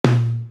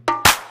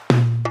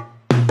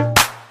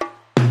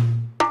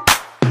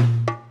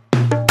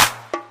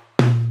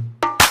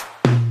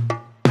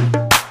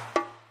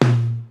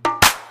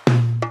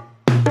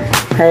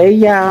Hey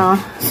y'all,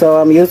 so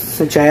I'm using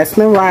some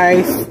jasmine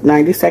rice,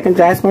 90-second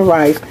jasmine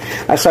rice.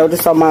 I showed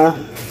this on my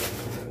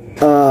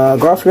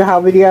grocery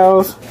haul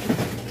videos.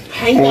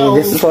 And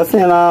this is what's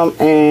in them.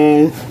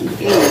 And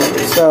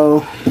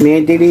so me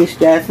and Didi's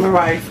jasmine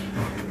rice.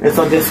 And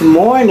so this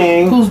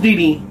morning, who's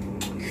Didi?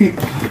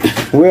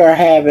 We are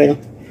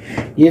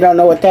having, you don't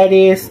know what that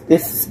is?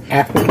 This is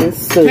African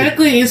soup.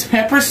 Technically it's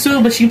pepper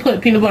soup, but she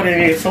put peanut butter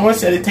in it. Someone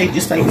said it tastes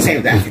just like the same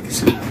as African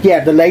soup.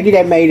 Yeah, the lady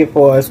that made it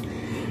for us,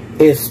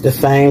 it's the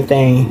same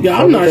thing.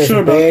 Yeah, I'm not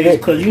sure about this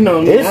because you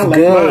know it's I like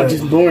good. mine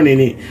just born in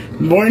it.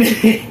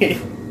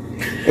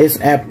 It's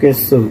African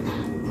soup.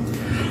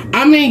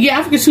 I mean, yeah,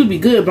 African soup be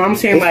good, but I'm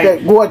saying it's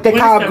like what they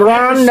call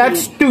groundnut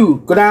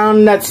stew.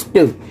 Groundnut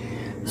stew.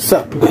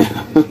 So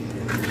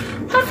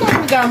how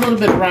come we got a little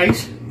bit of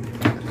rice?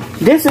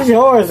 This is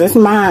yours. It's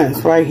mine.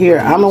 It's right here.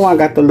 I'm the one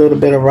got the little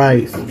bit of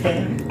rice.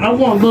 Okay. I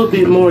want a little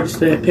bit more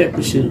just that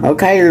pepper soup.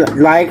 Okay.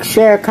 Like,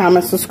 share,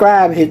 comment,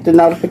 subscribe. Hit the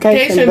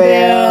notification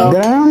bell.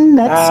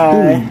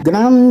 Groundnut stew.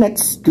 Groundnut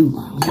stew.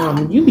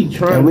 You be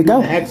trying. There we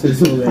go. Accent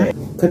so bad.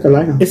 Cut the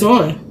light on. It's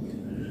on.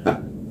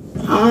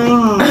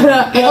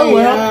 Oh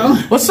well.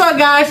 What's up,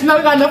 guys? You know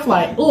we got enough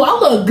light. Oh, I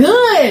look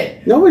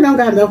good. No, we don't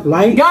got enough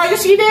light. Y'all, you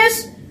see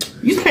this?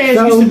 These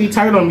pants used to be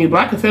tight on me,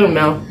 but I can fit them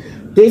now.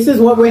 This is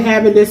what we're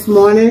having this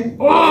morning.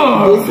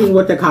 Oh. This is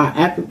what they call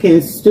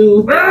African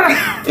stew.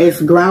 It's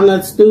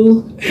groundnut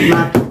stew.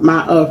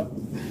 My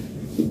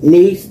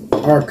niece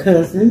or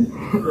cousin,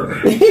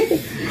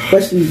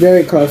 but she's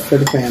very close to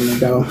the family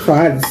though. So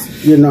I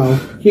just, you know,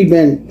 she's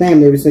been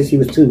family ever since she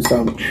was 2.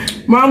 So,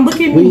 Mom,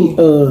 look at me.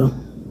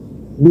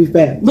 We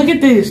fat. Look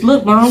at this.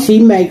 Look, Mom. She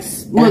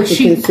makes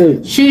African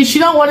soup. She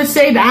don't want to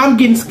say that I'm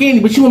getting skinny,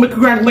 but she want me to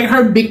congratulate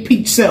her big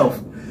peach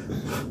self.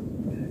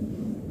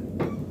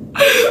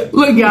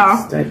 Look,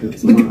 y'all. Look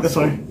at this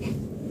one.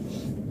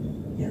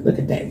 Yeah, look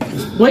at that.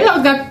 Well,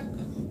 y'all got.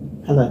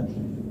 Hello.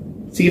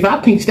 See if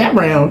I pinch that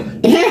round.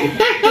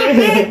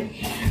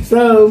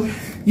 So,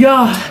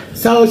 y'all.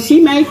 So she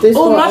made this.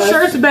 Oh, my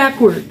shirt's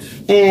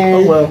backwards.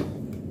 And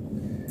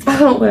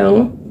oh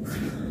well.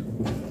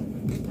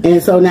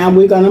 And so now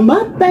we're gonna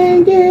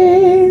mukbang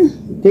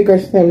it. Dear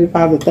gracious Heavenly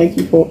Father, thank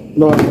you for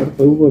Lord for the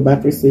food we're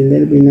about to receive.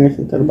 Let it be nourished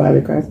into the body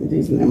of Christ. In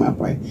Jesus' name I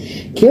pray.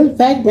 Kill the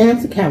fat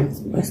damns and cowards.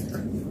 Bless the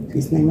in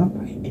Jesus' name I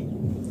pray.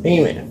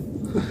 Amen.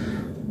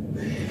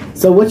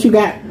 So what you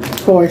got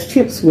for us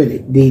chips with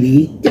it,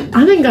 Didi?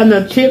 I didn't got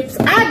no chips.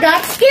 I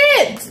got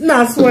skits. No,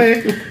 I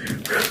swear.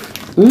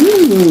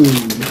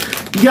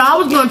 Y'all, I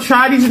was gonna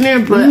try these in there,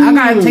 but I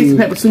gotta taste the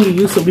pepper soup and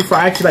use some before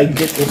I actually like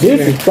get this.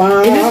 This is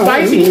fine. And it's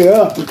spicy.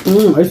 Yeah,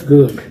 it's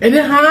good. Is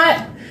it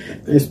hot?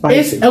 It's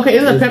spicy. It's okay.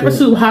 Is the pepper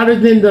soup hotter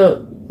than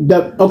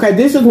the? Okay,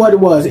 this is what it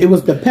was. It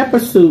was the pepper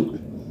soup,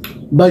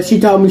 but she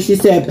told me, she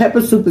said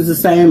pepper soup is the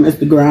same as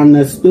the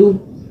groundnut stew.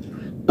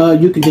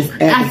 You can just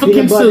add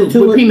African soup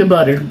with peanut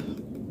butter.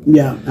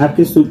 Yeah,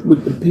 African soup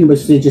with the peanut butter.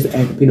 She said just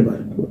add the peanut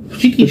butter to it.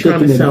 She keeps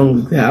trying to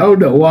sound. I don't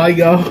know why,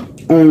 y'all.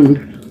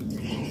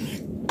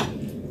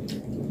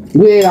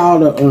 We ate all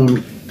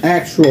the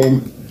actual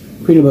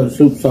peanut butter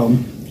soup, so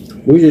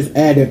we just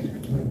added.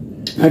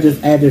 I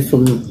just added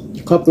some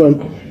couple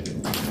of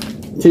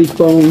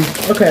teaspoons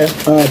of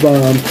peanut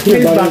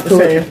butter to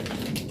it.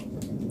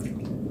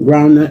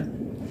 Groundnut.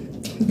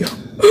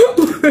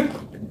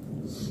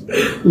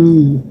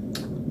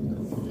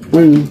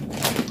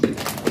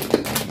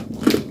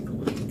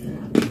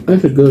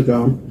 This is good,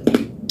 y'all.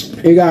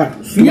 It got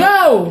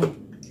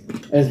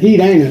it's heat,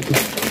 ain't it?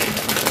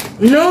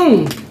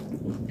 No.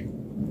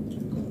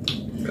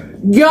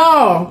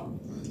 Y'all.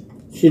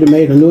 She done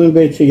made a new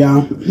invention,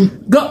 y'all.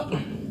 Go.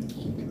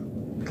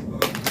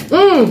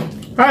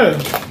 Hey.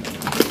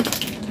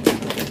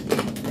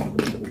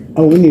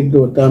 Oh, we need to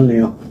do a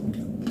thumbnail.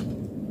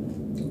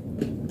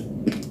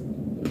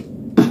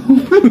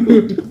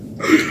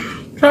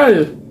 Try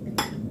this.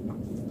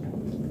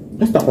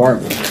 That's the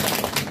hard one.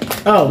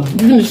 Oh, you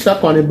can just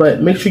suck on it,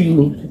 but make sure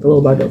you take a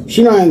little bite of it.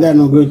 She ain't got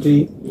no good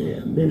teeth. Yeah,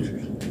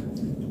 dangerous.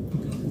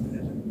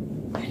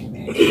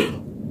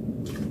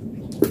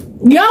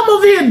 Y'all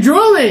over here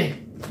drooling.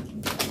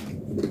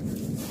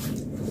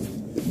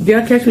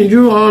 Y'all catch me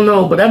drool? I don't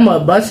know, but that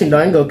mud busting though.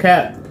 I ain't gonna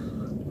cap.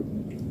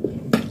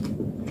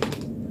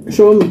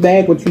 Show them the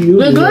bag what you use.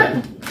 Look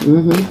good?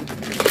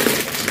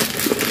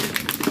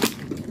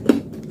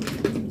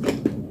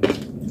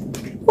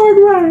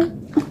 Right.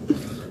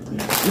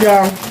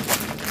 Yeah.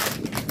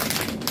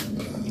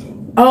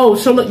 Oh,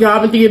 so look, y'all,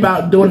 I've been thinking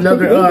about doing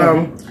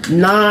another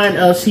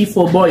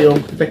non-seafood boil.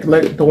 They can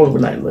let it go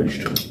overnight lunch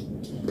too.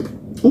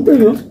 Okay,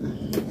 good.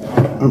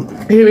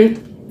 Hear me?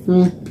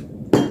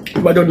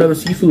 I'm about to do another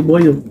seafood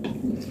boil.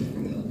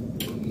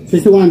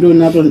 Since you want to do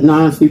another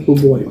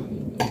non-seafood boil.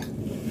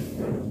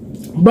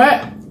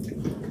 But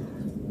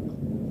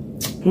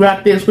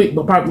not this week,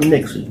 but probably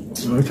next week.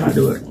 I'm gonna try to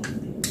do it.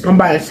 I'm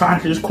buying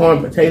sausages,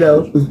 corn,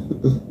 potatoes.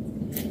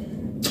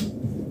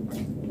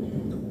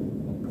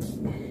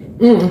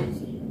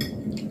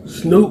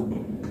 Snoop.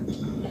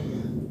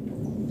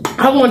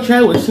 I want to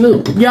try with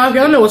Snoop.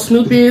 Y'all know what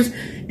Snoop is?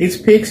 It's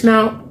pig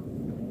snout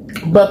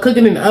But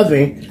cooking in the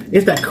oven,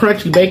 it's that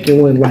crunchy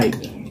bacon one, like.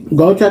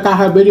 Go check out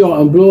her video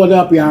and blow it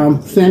up,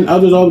 y'all. Send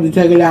others over to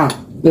check it out.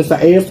 It's an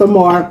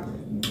ASMR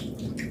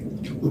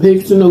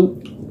pig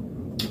snoot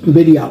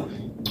video.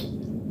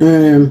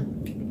 And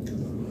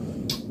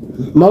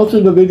most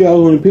of the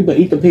videos when people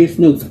eat the pig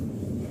snoots,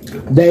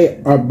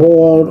 they are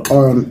boiled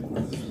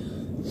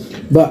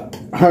but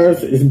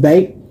hers is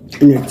baked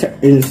and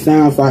it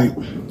sounds like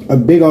a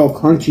big old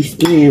crunchy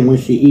skin when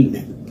she eating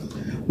it.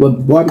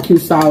 With barbecue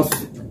sauce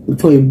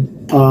between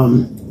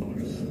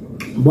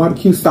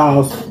barbecue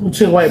sauce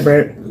between white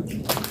bread.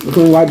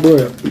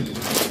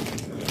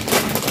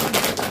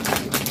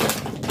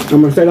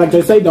 I'm gonna say like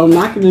they say, don't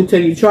knock it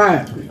until you try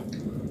it.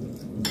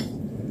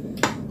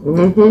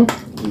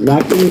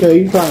 Knock it until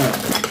you try it.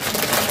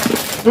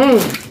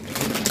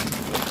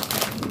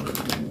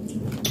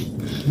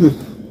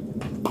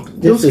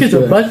 Those kids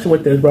are busting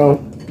with this, bro.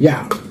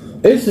 Yeah,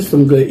 this is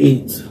some good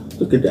eats.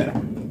 Look at that.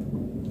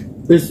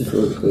 This is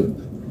really good.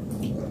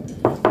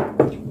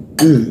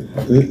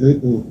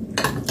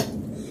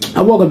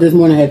 I woke up this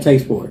morning and had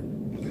taste for it.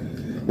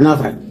 And I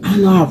was like, I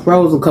know I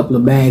froze a couple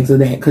of bags of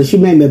that. Because she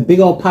made me a big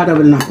old pot of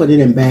it and I put it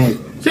in bags.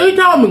 So you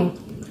told me.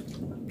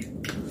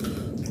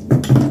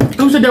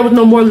 You said there was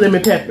no more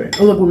lemon pepper.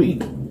 Oh, look what we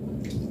eat.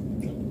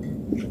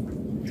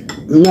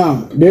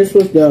 No, this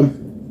was the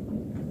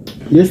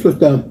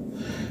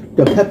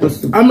pepper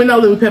soup. I mean, no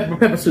lemon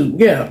pepper soup.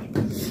 Yeah.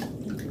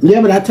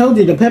 Yeah, but I told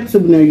you the pepper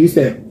soup in there. You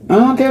said, I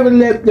don't care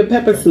about the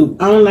pepper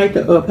soup. I don't like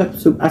the pepper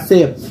soup. I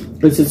said,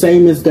 it's the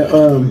same as the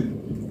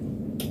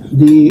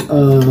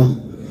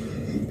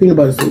peanut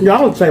butter soup. Yeah,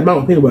 I would say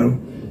about peanut butter.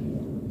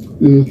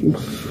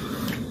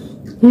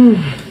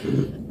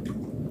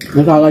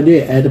 That's all I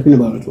did. Add the peanut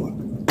butter to it.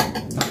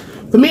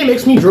 For me, it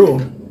makes me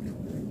drool.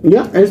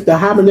 Yeah, it's the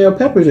habanero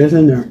peppers that's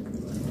in there.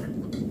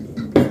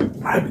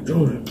 I'd be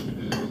drooling.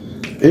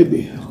 It'd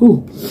be,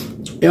 whew.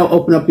 It'll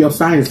open up your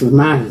sinuses.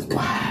 Mine is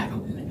wide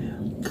open.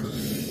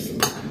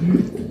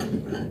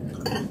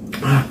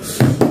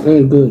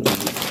 Very good.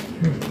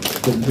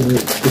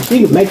 If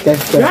she can make that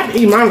stuff. You have to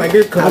eat mine like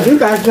this, cause I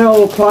think I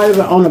showed part of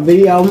it on the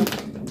video.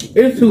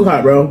 It's too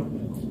hot, bro.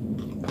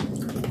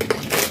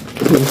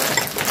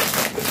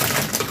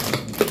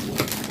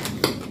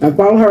 And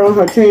follow her on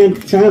her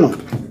channel.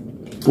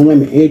 And let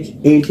me edge.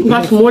 You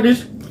got some more of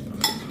this?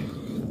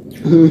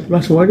 You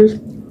got some more of this?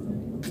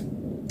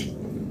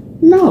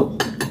 No.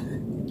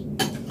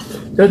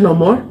 There's no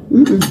more?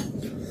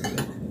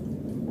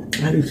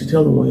 I used to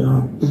tell them, well,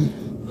 y'all.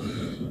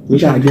 We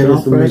gotta get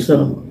off for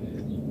ourselves.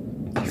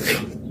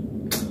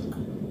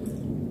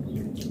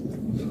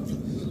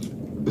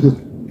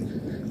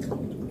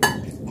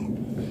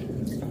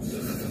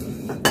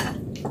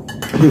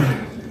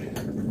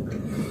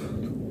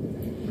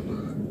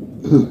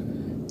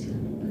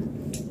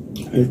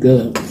 It's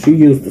good. She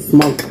used to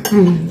smoke.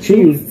 She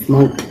used to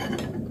smoke.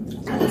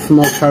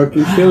 Smoked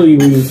turkey. She'll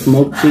even use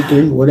smoked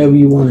chicken, whatever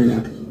you want in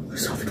there.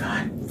 So good.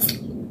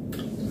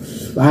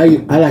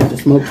 I like the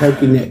smoked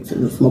turkey necks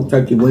and the smoked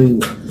turkey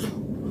wings.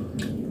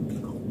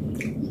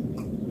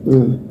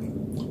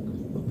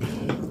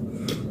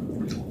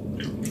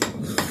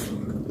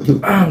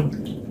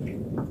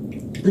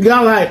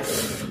 Y'all like,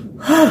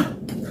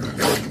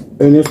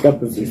 and this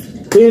stuff is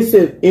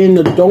expensive in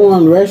the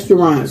dorm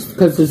restaurants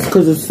because it's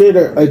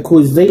considered a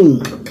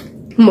cuisine.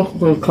 How much it's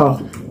gonna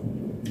cost?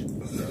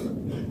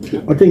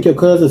 I think your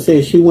cousin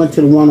said she went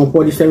to the one on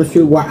 47th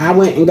Street where I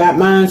went and got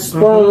mine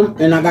from,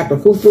 and I got the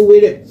fufu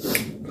with it.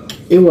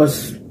 It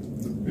was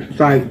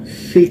like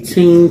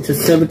 $15 to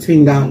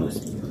 $17,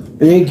 and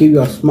they give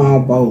you a small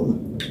bowl.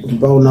 A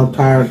bowl no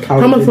tire.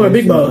 How much for a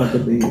big bowl?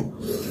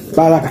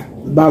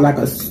 About like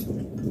a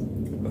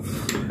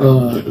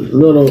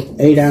little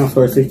 8-ounce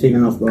or a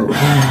 16-ounce bowl.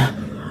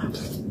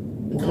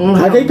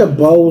 I think the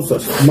bowls are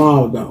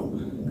small though.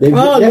 I ain't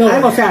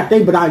gonna say I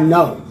think, but I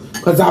know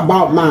because I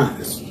bought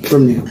mine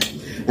from them,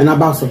 and I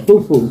bought some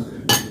fufu.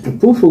 And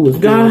fufu was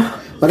good,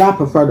 but I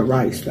prefer the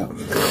rice though.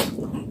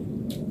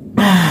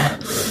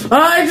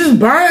 Oh, it just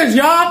burns,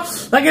 y'all.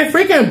 Like it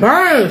freaking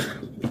burns.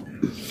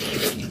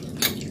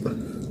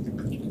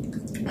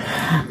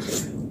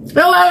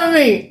 Don't laugh at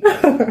me.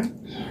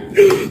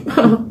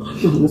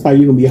 That's how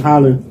you gonna be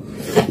hollering.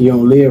 You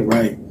don't live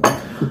right.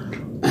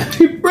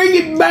 Bring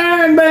it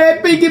burn,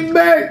 man. Bring it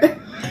burn.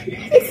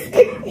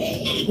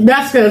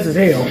 That's cause as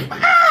hell.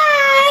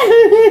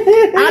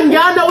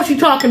 Y'all know what you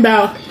talking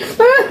about.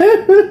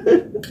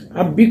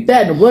 I beat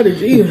that in the blood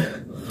is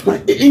either.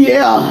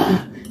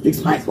 Yeah.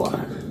 It's my fault.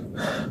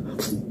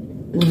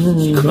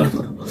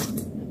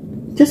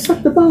 Just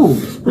suck the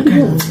bones.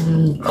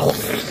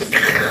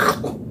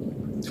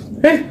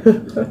 Okay.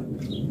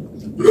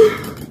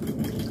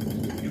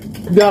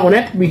 Y'all, when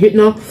that be hitting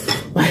on,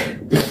 like,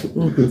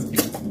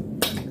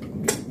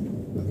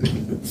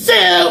 so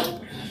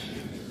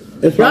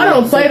y'all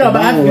don't play though,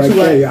 but I have to get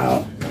you like,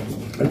 y'all.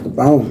 At the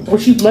bone.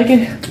 What she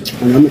liking? And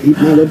I'm gonna eat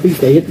my little piece.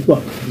 They hit the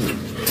floor.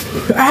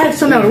 I had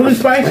some that was really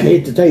spicy. I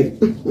hit the table.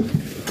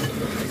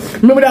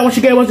 Remember that when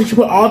she gave us that she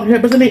put all the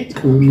peppers in it?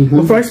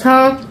 The first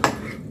time?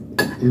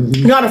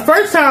 Y'all, the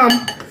first time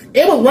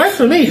it was worse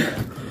for me.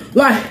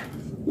 Like,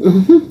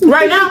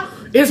 right now,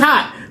 it's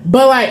hot.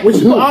 But like, when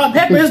you put all the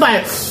pepper, it's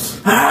like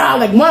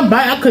one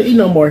bite, I couldn't eat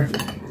no more.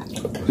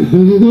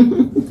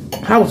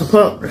 I was a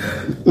pump.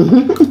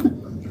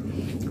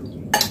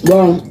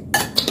 Well,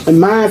 in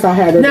mine, I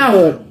had her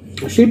to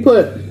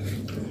put,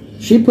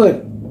 she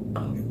put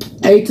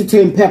 8 to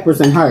 10 peppers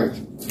in hers.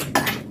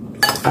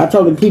 I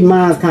told her to keep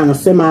mine kind of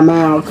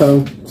semi-mild,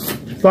 cause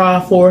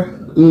 5, 4.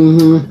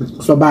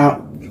 So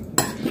about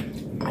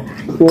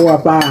 4 or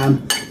 5.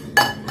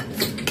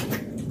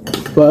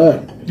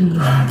 But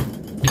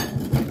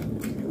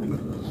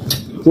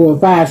 4 or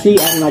 5, she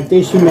acting like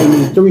this. She may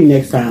need 3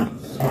 next time.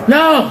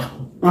 No.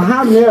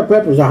 Habanero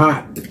peppers are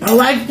hot. I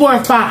like 4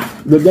 or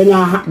 5. But they're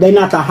not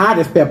the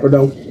hottest pepper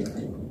though.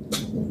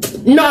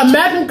 No,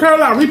 imagine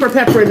Carolina Reaper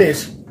pepper in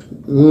this.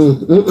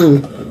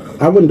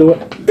 I wouldn't do it.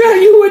 Yeah,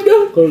 you would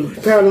do it.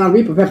 Because Carolina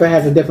Reaper pepper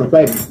has a different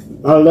flavor.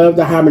 I love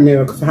the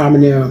habanero because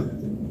habanero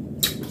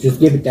just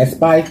give it that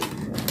spice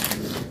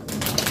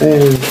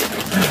and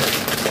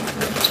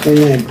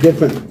that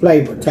different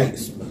flavor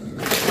taste.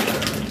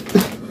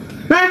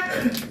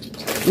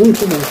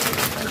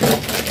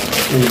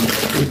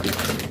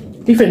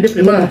 You finna dip it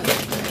in mine.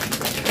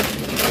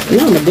 No,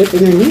 I'm gonna dip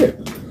it in here.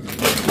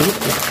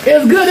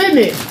 It's good, isn't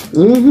it?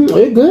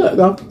 It's good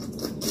though.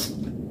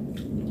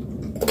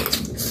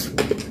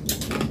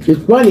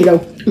 It's funny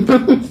though.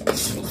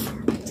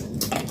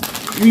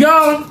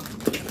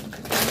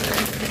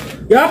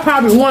 Y'all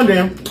probably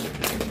wondering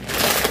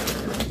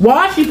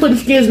why she putting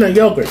skins in her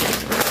yogurt.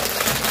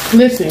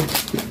 Listen.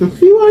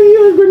 She want to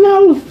use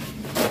granola.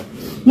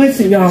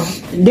 Listen, y'all.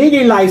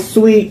 Diddy like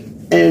sweet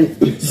and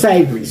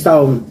savory,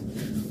 so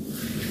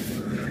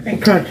and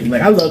crunchy.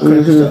 Like I love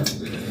crunchy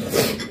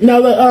stuff. Now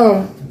look,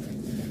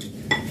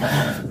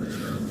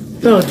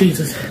 oh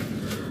Jesus,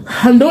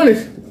 I'm doing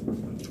this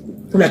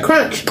with that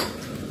crunch.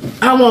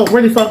 I won't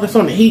really focus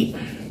on the heat,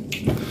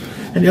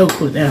 and they'll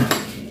cool it down.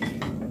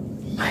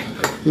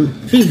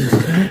 Jesus,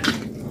 man.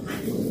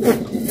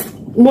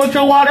 Want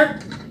your water?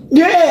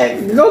 yeah,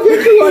 go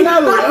get you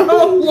another one. I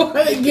don't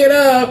want to get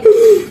up.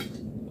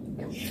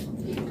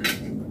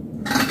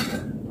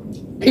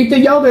 Eat the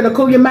yogurt to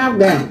cool your mouth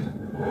down.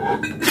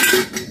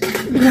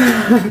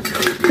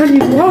 I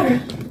need water.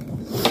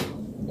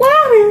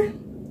 Water.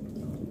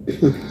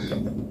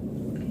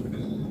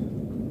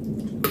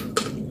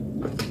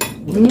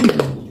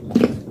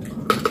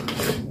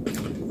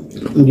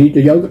 You eat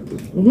the yogurt?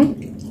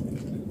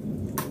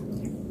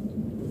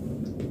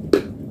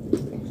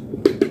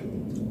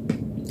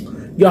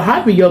 Your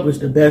hyper yogurt's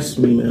the best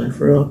to me, man,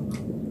 for real.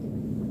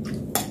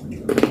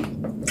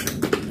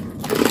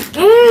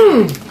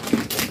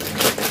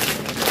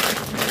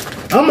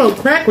 I'm gonna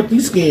crack with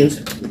these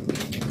skins.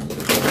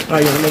 Oh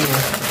yeah, no more.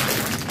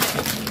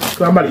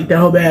 So I'm about to eat that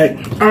whole bag.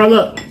 Alright,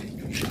 look.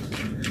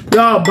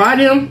 Y'all buy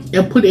them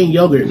and put it in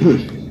yogurt.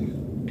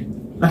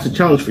 That's a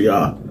challenge for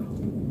y'all.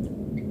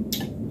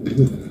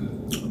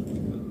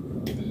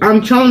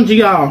 I'm challenging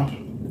y'all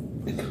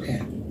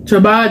to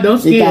buy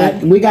those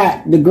skins. We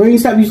got the green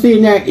stuff you see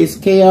in there is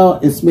kale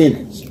and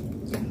spinach.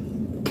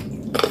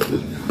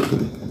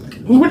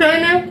 You put that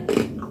in there?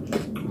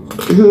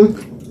 You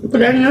put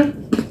that in there?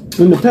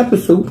 In the pepper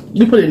soup.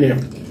 You put it in there.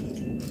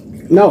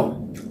 No.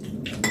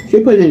 She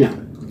put it in there.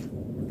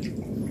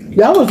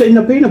 Y'all was in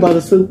the peanut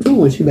butter soup too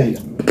when she made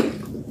it.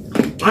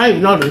 I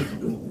ain't noticed.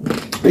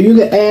 And you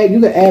can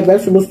add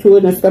vegetables to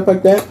it and stuff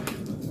like that.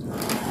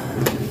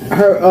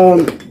 Her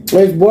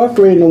his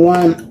boyfriend, the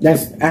one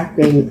that's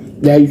acting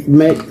that's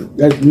made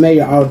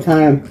it all the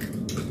time,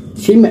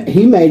 he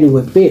made it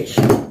with fish.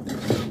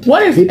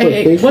 What is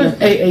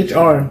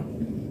AHR?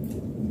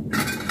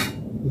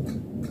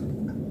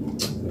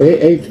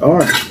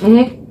 AHR.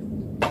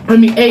 I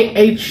mean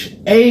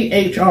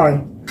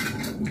AHR.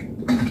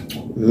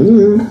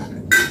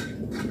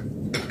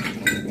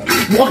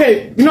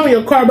 Okay, you know when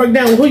your car break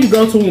down, who you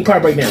go to when your car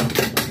break down?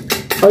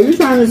 Are you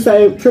trying to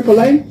say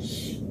AAA?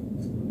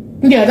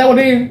 Yeah, that what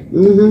it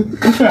is.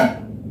 That's right.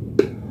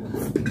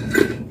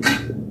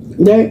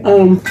 They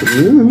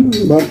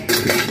but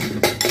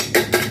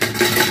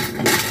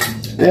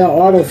they're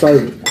auto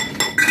service.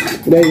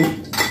 They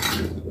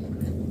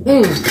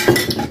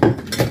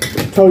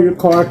tow your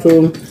car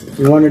to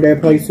one of their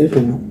places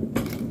and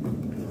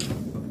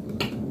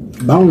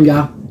boom,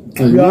 y'all.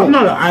 Yo, I'm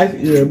not an ice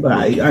eater, but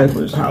I eat ice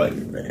when it's hot.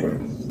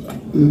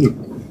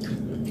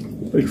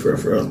 Pretty for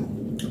real.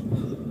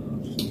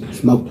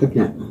 Smoked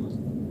turkey.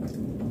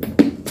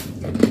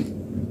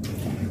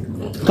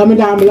 Comment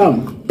down below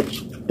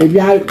if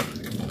y'all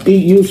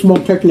use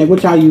smoked turkey neck.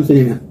 What y'all using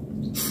in there?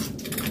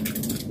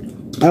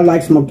 I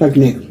like smoked turkey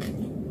neck.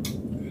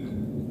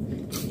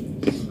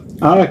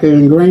 I like it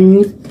in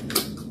greens,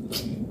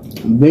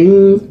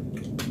 beans,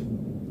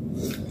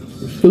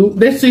 soup.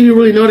 They see you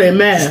really know that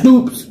math.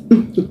 Soups.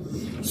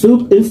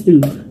 Soup and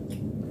stew.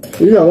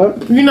 You know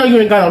what? You know you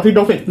ain't got no teeth,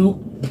 don't say soup.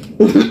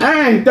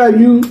 I ain't tell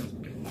you.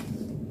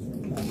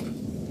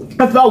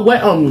 I felt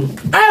wet on you.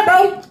 Hey,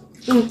 bro.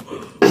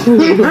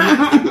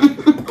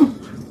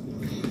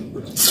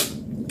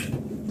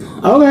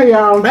 Okay,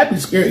 y'all. I'd be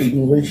scared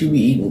eating when she be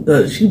eating.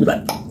 She be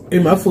like,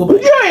 in my food.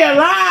 Like, You ain't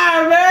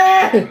alive,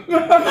 man.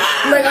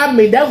 like, I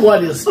mean, that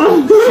one is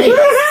shakes.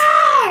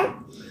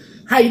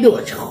 How you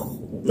doing?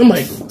 I'm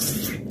like,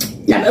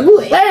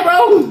 hey,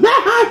 bro.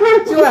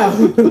 Chill out.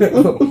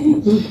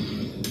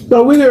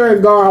 So we gonna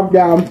go off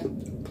down.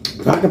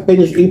 So I can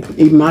finish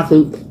eating my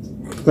food.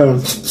 So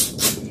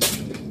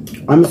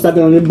I'm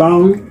sucking on the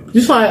bone.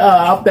 Just like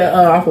off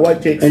of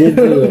White Chicks. And it's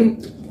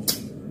good.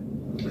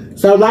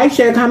 So like,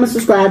 share, comment,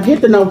 subscribe,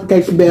 hit the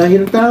notification bell,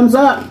 hit the thumbs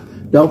up.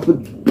 Don't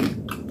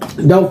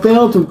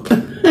fail to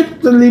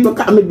to leave a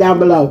comment down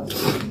below.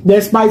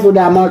 There's spice with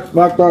that much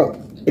my throat.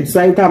 At the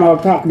same time I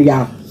was talking to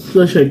y'all.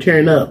 So should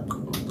turn up.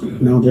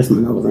 No, just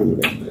my nose under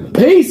there.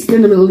 Peace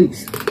in the Middle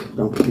East.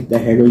 Don't forget the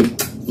hair.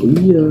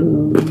 See ya.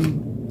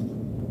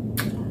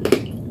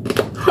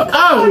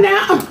 Oh,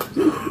 now.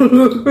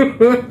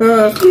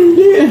 Yeah,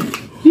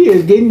 she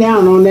is getting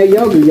down on that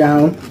yoga,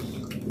 y'all.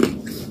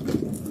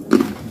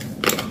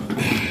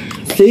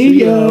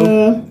 See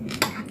ya.